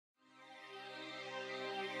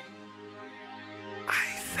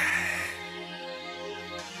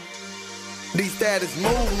Dstatus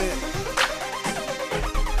movement.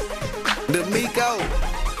 Demico.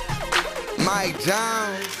 Mike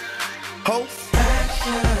Jones. Hope.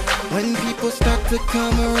 When people start to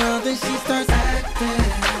come around, then she starts acting,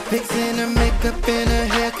 fixing her makeup and her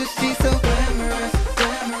hair, cause she's so glamorous,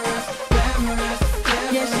 glamorous, glamorous,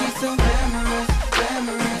 glamorous. Yeah, she's so glamorous,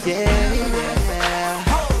 glamorous, yeah, yeah.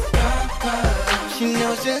 She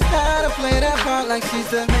knows just how to play that part like she's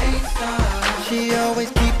the main star. She always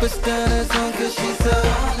keep her stunners on, cause she's so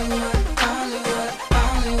Hollywood, Hollywood,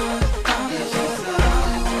 Hollywood, Hollywood. She's so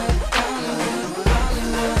Hollywood, Hollywood,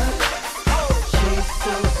 Hollywood. She's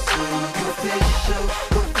so superficial,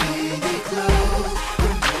 with pretty clothes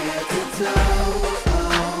from head to toe.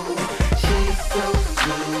 Oh, she's so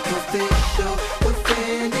superficial, with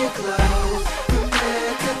pretty clothes from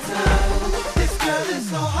head to toe. This girl is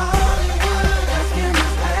so Hollywood, that's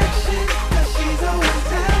camera's action, cause she's always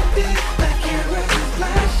acting like cameras is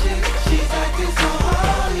flashing. She's acting so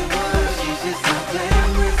Hollywood, she's just so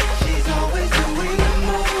glamorous. She's always doing the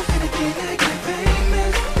most, anything that get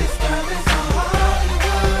famous. This girl is so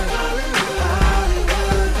Hollywood, Hollywood,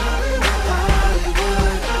 Hollywood,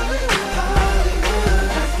 Hollywood, Hollywood, Hollywood.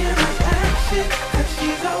 That's camera's action, cause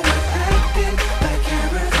she's always acting like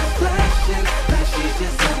cameras is flashing. Like she's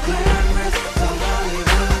just so glamorous, so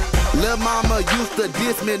Hollywood. Lil' mama used to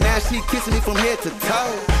diss me, now she kissing me from head to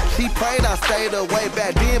toe. She prayed I stayed away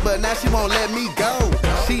back then, but now she won't let me go.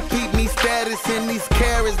 She peeped me status in these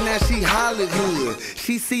carrots, now she Hollywood.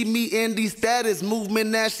 She see me in the status movement,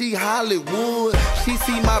 now she Hollywood. She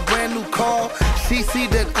see my brand new car, she see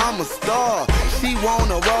that I'm a star. She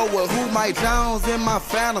wanna roll with who? Mike Jones in my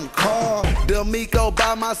phantom car. Demico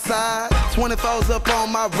by my side, 24's up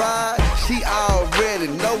on my ride. She already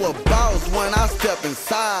know a boss when I step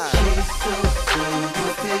inside. She's so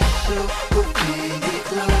superficial, with pretty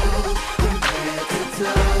clothes from head to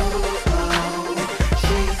toe. Oh,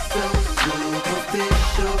 she's so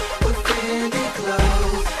superficial, with pretty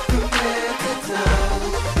clothes from head to toe.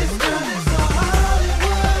 This girl is so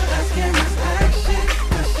Hollywood, that's camera's action,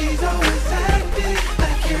 cause she's always acting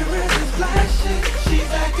like cameras is flashing.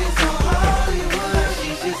 She's acting so Hollywood,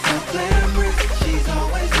 she's just so glamorous. She's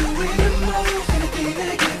always doing the most, anything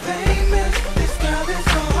that get famous. This girl is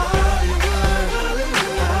so Hollywood,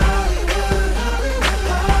 Hollywood, Hollywood,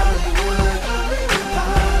 Hollywood, Hollywood,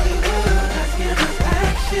 Hollywood. That's camera's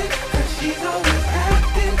action, cause she's always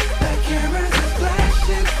acting like cameras is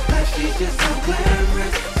flashing. Like she's just so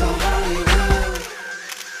glamorous, so Hollywood.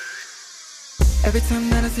 Every time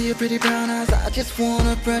that I see your pretty brown eyes, I just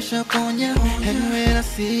wanna brush up on you. And when I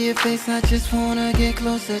see your face, I just wanna get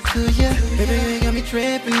closer to you. Baby, you got me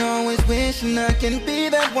tripping, always wishing I can be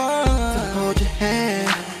that one to hold your hand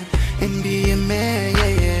and be a man, yeah,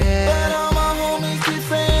 yeah. But all my homies keep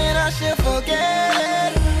saying I should forget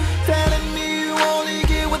it, telling me you only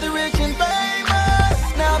get with the rich and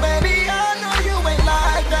famous. Now, baby, I know you ain't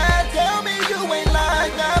like that. Tell me you ain't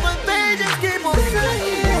like that, but they just keep on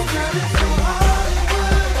saying.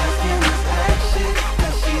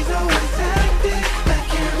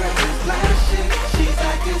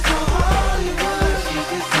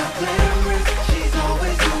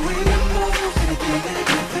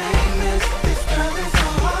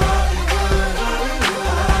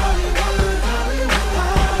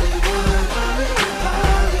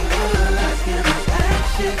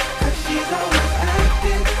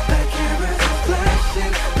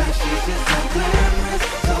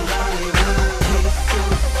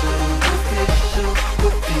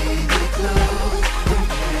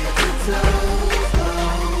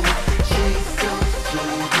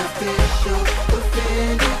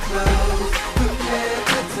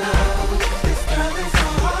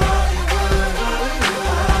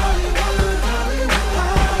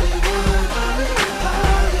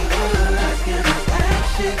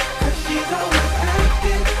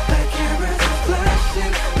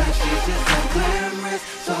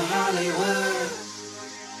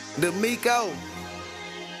 Demico,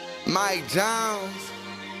 Mike Jones,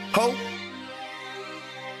 Hope.